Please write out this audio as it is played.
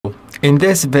In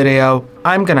this video,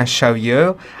 I'm gonna show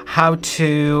you how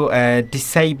to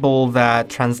disable the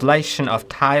translation of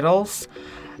titles,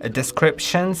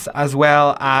 descriptions, as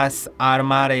well as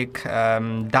automatic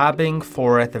dubbing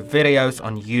for the videos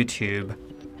on YouTube.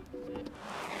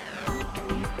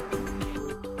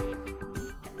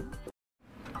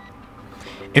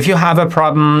 If you have a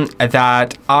problem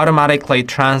that automatically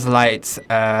translates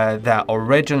the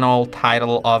original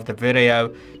title of the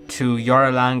video to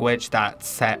your language that's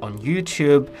set on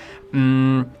YouTube,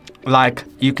 like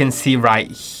you can see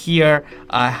right here,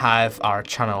 I have our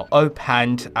channel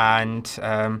opened, and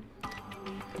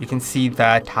you can see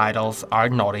the titles are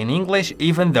not in English,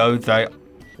 even though they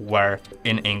were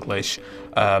in English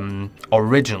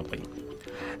originally.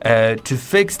 To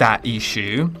fix that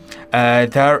issue,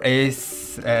 there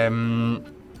is an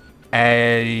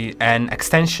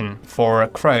extension for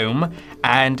Chrome,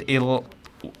 and it'll,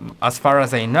 as far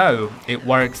as I know, it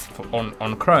works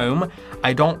on Chrome.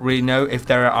 I don't really know if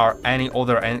there are any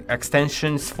other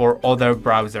extensions for other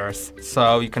browsers,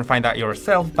 so you can find that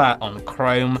yourself. But on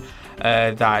Chrome,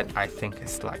 that I think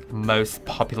is like most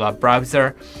popular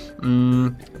browser,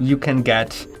 you can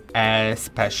get a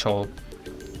special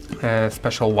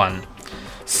one.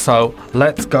 So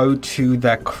let's go to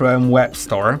the Chrome Web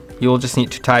Store. You'll just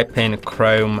need to type in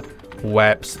Chrome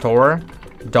Web Store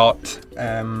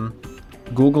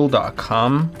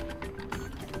 .google.com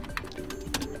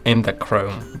in the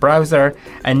Chrome browser,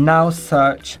 and now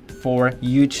search for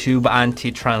YouTube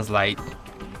Anti-Translate.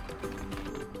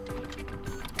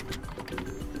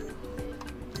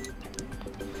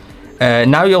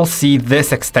 Now you'll see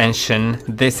this extension,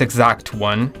 this exact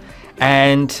one,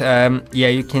 and yeah,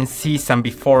 you can see some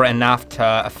before and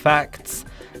after effects.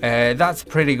 That's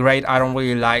pretty great. I don't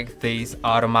really like these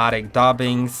automatic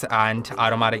dubbings and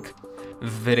automatic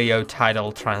video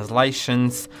title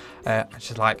translations. I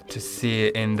just like to see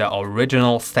it in the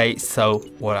original state. So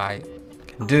what I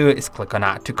can do is click on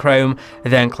Add to Chrome,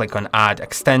 then click on Add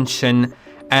Extension,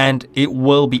 and it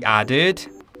will be added.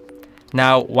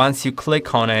 Now, once you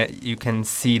click on it, you can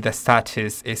see the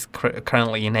status is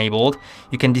currently enabled.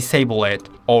 You can disable it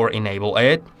or enable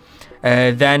it.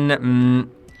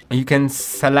 Then you can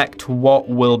select what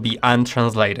will be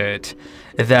untranslated: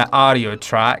 the audio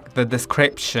track, the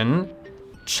description,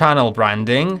 channel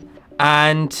branding,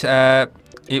 and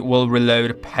it will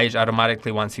reload a page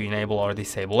automatically once you enable or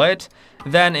disable it.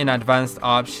 Then in advanced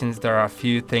options, there are a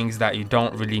few things that you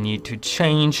don't really need to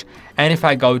change. And if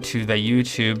I go to the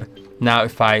YouTube, now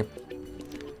if I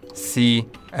see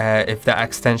if the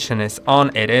extension is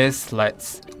on, it is.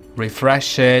 Let's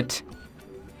refresh it.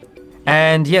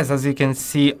 And yes, as you can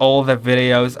see, all the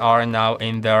videos are now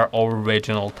in their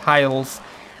original titles.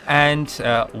 And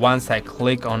once I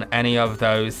click on any of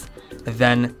those,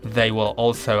 then they will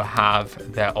also have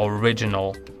the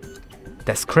original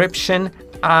description,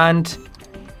 and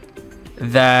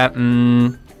the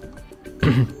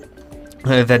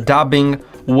the dubbing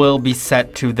will be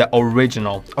set to the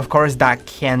original. Of course, that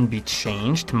can be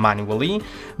changed manually,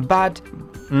 but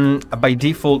by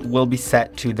default will be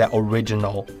set to the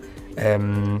original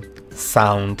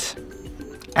sound.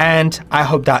 And I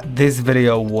hope that this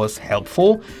video was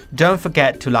helpful. Don't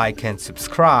forget to like and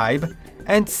subscribe,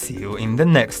 and see you in the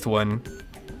next one.